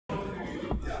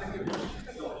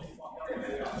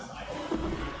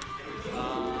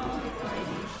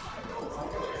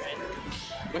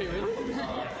Wait, really?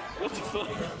 What the fuck?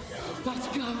 Let's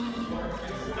go!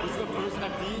 This is the first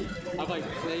FD I've like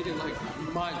played in like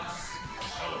months.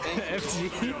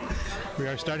 FD? We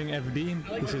are starting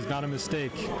FD. This is not a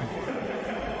mistake.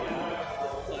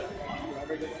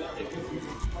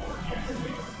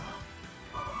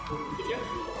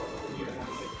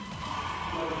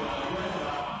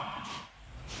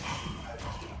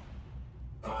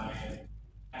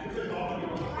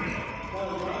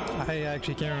 I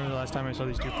actually can't remember the last time I saw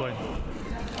these two play.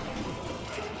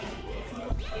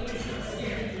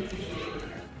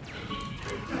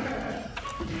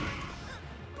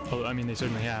 Oh, I mean, they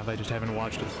certainly have. I just haven't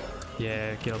watched it.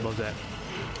 Yeah, Caleb loves that.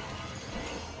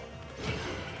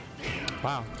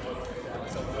 Wow.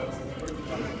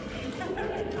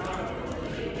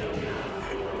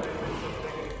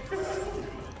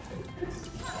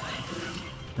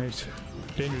 Nice.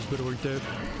 Dangerous bit of work there.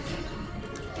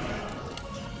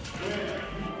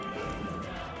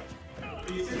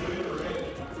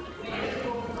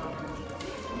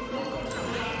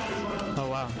 Oh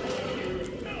wow.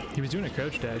 He was doing a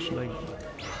crouch dash, like,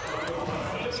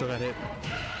 so that hit.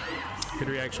 Good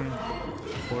reaction.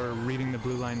 Or reading the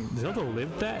blue line. Zelda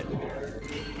lived that?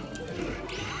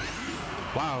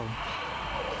 Wow.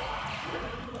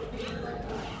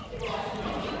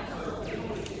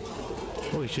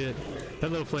 Holy shit.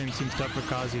 That little flame seems tough for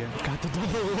Kazuya. Got the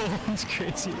double roll. It's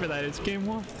crazy for that. It's game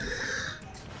one.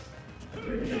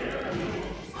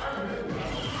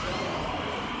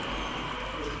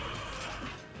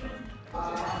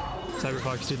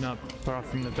 Cyberfox did not profit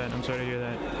from the bet. I'm sorry to hear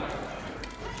that.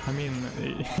 I mean,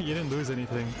 you didn't lose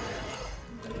anything.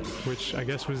 Which I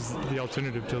guess was the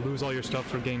alternative, to lose all your stuff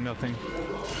for gain nothing.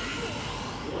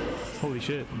 Holy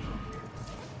shit.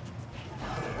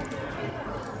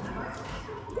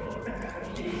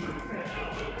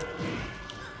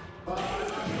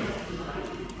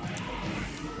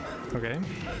 Okay.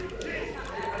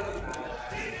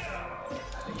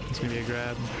 It's gonna be a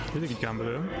grab. Really good combo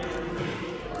though.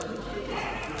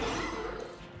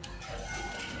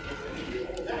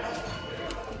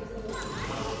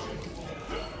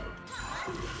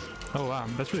 Oh wow,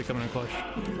 that's really coming in clutch.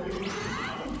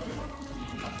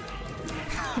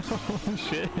 Oh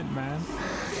shit, man.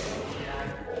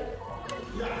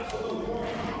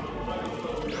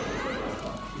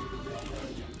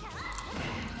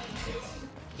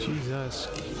 Jesus.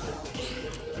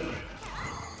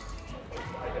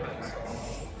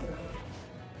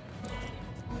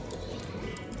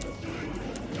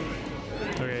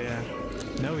 Okay, yeah.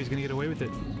 No, he's gonna get away with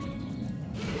it.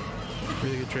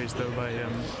 Really good trace though by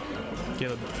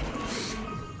Caleb.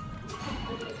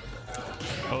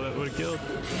 Oh, that would've killed.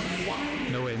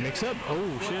 No way, mix up?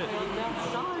 Oh shit.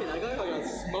 I got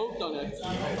smoked on it.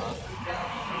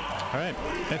 Alright,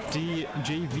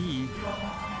 FDJV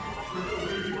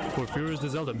for Furaze the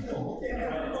Zelda.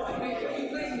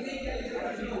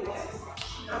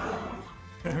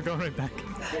 Going right back.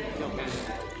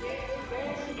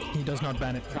 He does not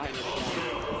ban it.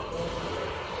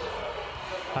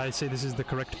 I say this is the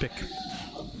correct pick.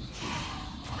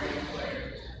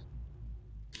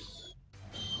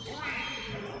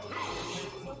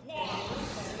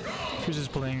 Fuse is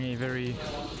playing a very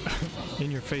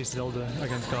in-your-face Zelda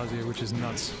against Kazuya, which is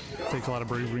nuts. Takes a lot of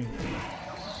bravery.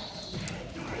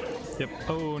 Yep.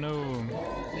 Oh no.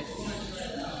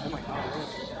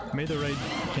 Made the right.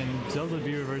 Can Zelda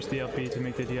B-reverse the LP to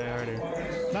make the DI harder?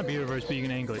 Not B-reverse, but you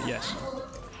can angle it, yes.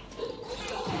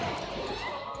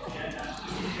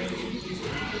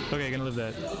 Okay, gonna live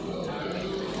that.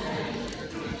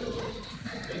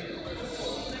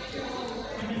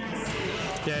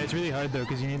 Yeah, it's really hard though,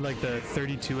 because you need like the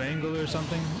 32 angle or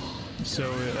something.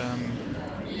 So,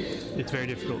 it's very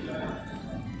difficult.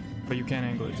 But you can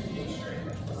angle it.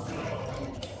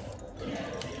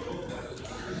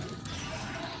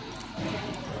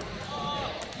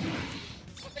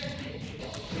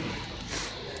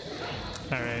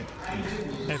 Alright.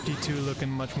 FD2 looking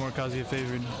much more Kazuya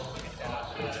favored.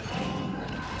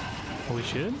 Holy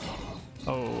shit.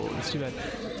 Oh, that's too bad.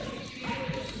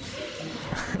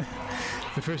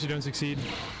 The first you don't succeed.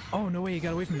 Oh, no way, you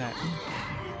got away from that.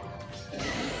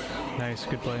 Nice,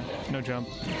 good play. No jump.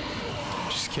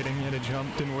 Just kidding, you had a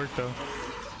jump. Didn't work though.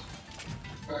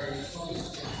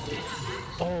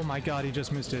 Oh my god, he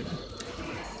just missed it.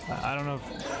 I don't know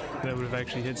if that would have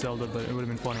actually hit Zelda, but it would have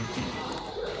been funny.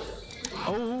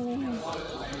 Oh!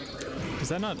 Is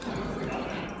that not...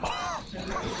 Oh.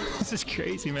 This is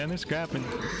crazy, man. They're scrapping.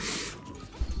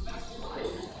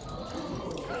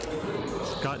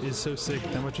 Scott is so sick.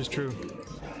 That much is true.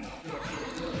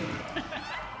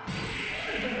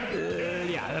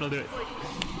 that'll do it.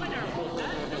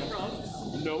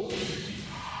 Nope.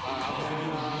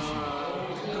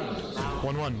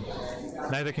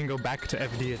 1-1. Neither can go back to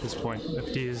FD at this point.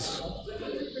 FD is...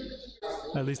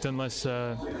 At least unless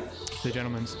the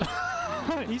gentleman's...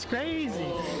 He's crazy!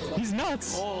 He's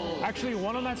nuts! Oh. Actually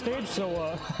won on that stage,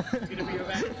 so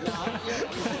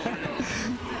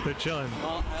They're chilling.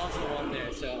 Well, I also won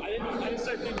there, so... I didn't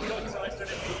start being cooked, so I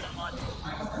started being hot.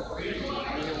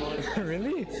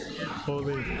 Really?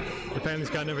 Holy. Apparently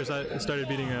Scott never started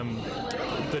beating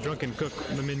the Drunken Cook,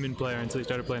 the min player, until he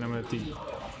started playing on FD.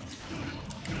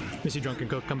 Missy Drunken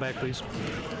Cook, come back please.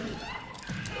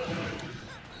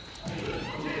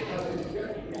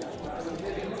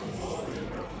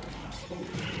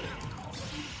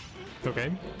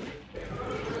 Okay.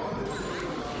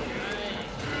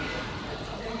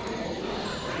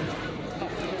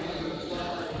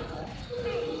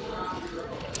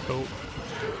 Oh.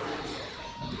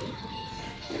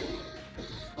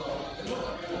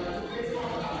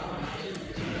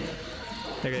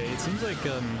 Okay, it seems like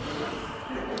the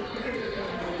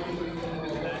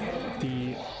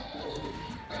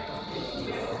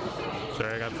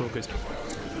sorry, I got focused.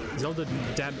 Zelda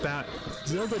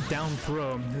down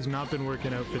throw has not been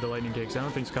working out for the lightning kicks. I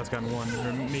don't think Scott's gotten one,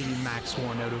 or maybe max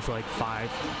one out of like 5.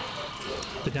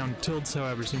 The down tilts,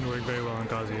 however, seem to work very well on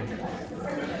Kazuya.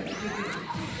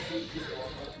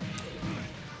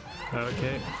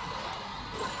 Okay.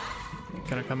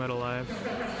 Can I come out alive?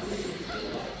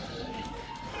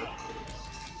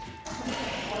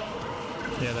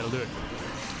 Yeah, that'll do it.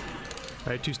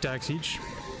 Alright, 2 stacks each.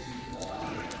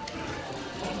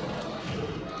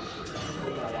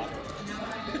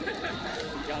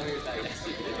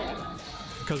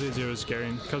 Kazuya Zero is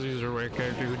scary. Kazuya is a rare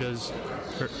character who does...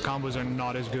 her combos are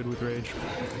not as good with rage.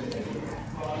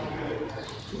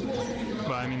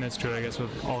 Well, I mean, that's true, I guess,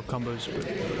 with all combos, but...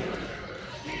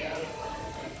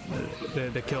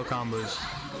 The kill combos,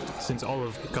 since all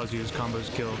of Kazuya's combos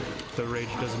kill, the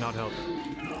rage does not help.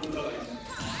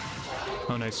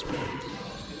 Oh, nice.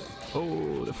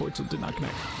 Oh, the forward tilt did not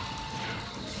connect.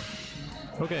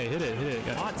 Okay, hit it.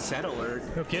 Hot set alert.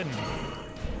 No kidding.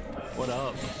 What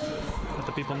up? Let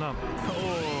the people know.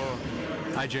 Oh,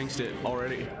 I jinxed it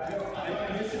already.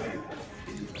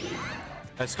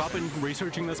 Has Scott been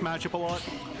researching this matchup a lot?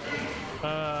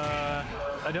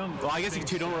 I don't... Well, I guess you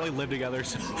two don't really live together,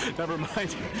 so never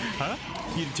mind. Huh?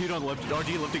 You two don't live... Or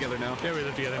do you live together now? Yeah, we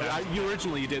live together now. You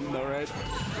originally didn't though, right?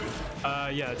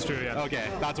 Yeah, it's true, yeah. Okay,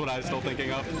 that's what I was still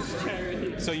thinking of.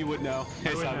 So you would know.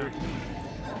 Hey, would Saber. know.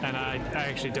 And I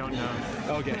actually don't know.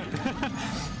 Okay.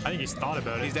 I think he's thought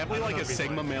about it. He's definitely like a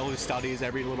Sigma male who studies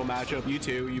every little matchup. You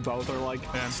two, you both are like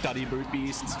study brute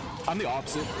beasts. I'm the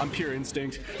opposite. I'm pure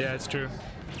instinct. Yeah, it's true.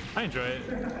 I enjoy it.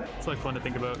 It's like fun to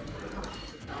think about.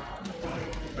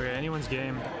 Okay, anyone's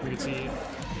game. We could see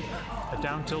a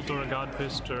down tilt or a god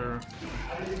fist or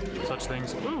such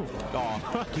things. Ooh!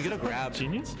 Oh, you get a grab.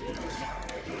 Genius?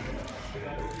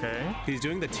 Okay. He's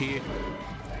doing the T.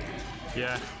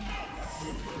 Yeah.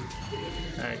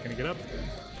 Alright, can I get up?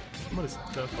 What is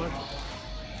the fuck?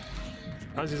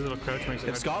 How's his little crouch makes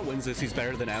If Scott wins this, he's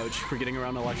better than Ouch for getting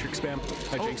around electric spam.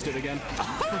 I jinxed it again.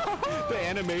 The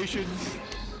animations.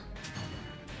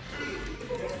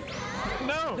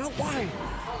 No! No, why?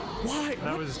 Why?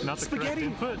 That was not the correct Spaghetti.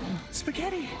 input.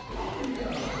 Spaghetti.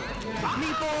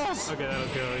 Meatballs. Okay, that'll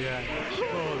go, yeah.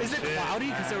 Holy Is it shit. cloudy?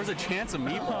 Because there was a chance of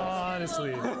meatballs.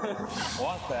 Honestly.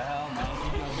 What the hell, man?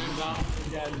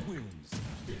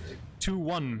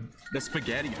 2-1. The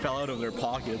spaghetti fell out of their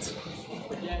pockets.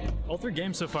 All 3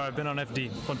 games so far have been on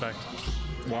FD. Fun fact.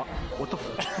 What? What the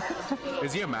f?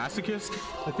 Is he a masochist?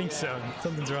 I think so.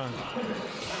 Something's wrong.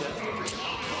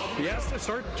 He has to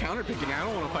start counterpicking. I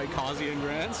don't want to fight Kazuya in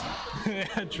Grands.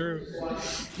 Yeah, true.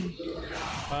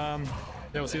 Yeah,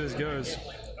 we'll see how this goes.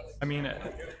 I mean,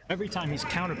 every time he's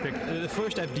counterpicked, the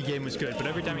first FD game was good, but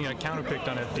every time he got counterpicked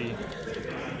on FD,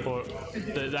 or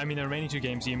the remaining 2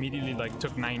 games, he immediately like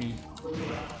took 90.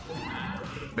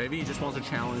 Maybe he just wants a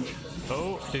challenge.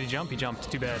 Oh, did he jump? He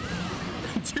jumped. Too bad.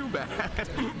 Too bad.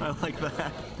 I like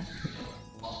that.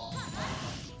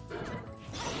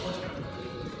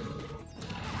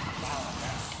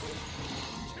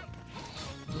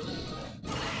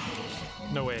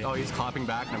 No way. Oh, he's clapping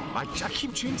back. And I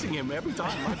keep jinxing him every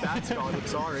time. My bad, Scott. I'm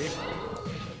sorry.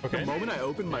 Okay. The moment I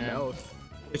open my mouth,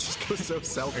 it just goes so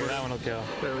self. Okay, that one will kill.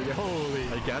 There we go. Holy.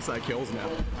 I guess that kills now.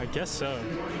 I guess so.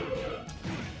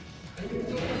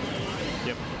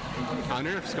 Yep. I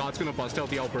wonder if Scott's gonna bust out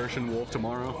the Albertian wolf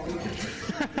tomorrow.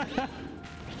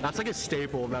 That's like a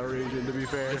staple of that region, to be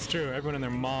fair. It's true. Everyone and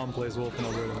their mom plays Wolf in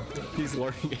Alberta. He's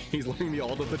learning the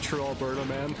alt of the true Alberta,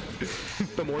 man.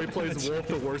 The more he plays Wolf,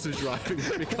 the worse his driving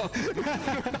becomes.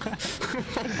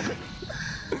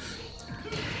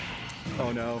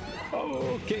 Oh no.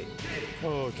 Oh, okay.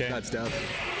 Oh, okay. That's death.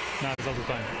 Nah, it's also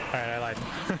fine. Alright, I lied.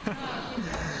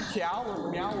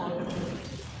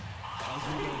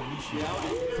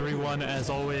 3-1 as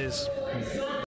always.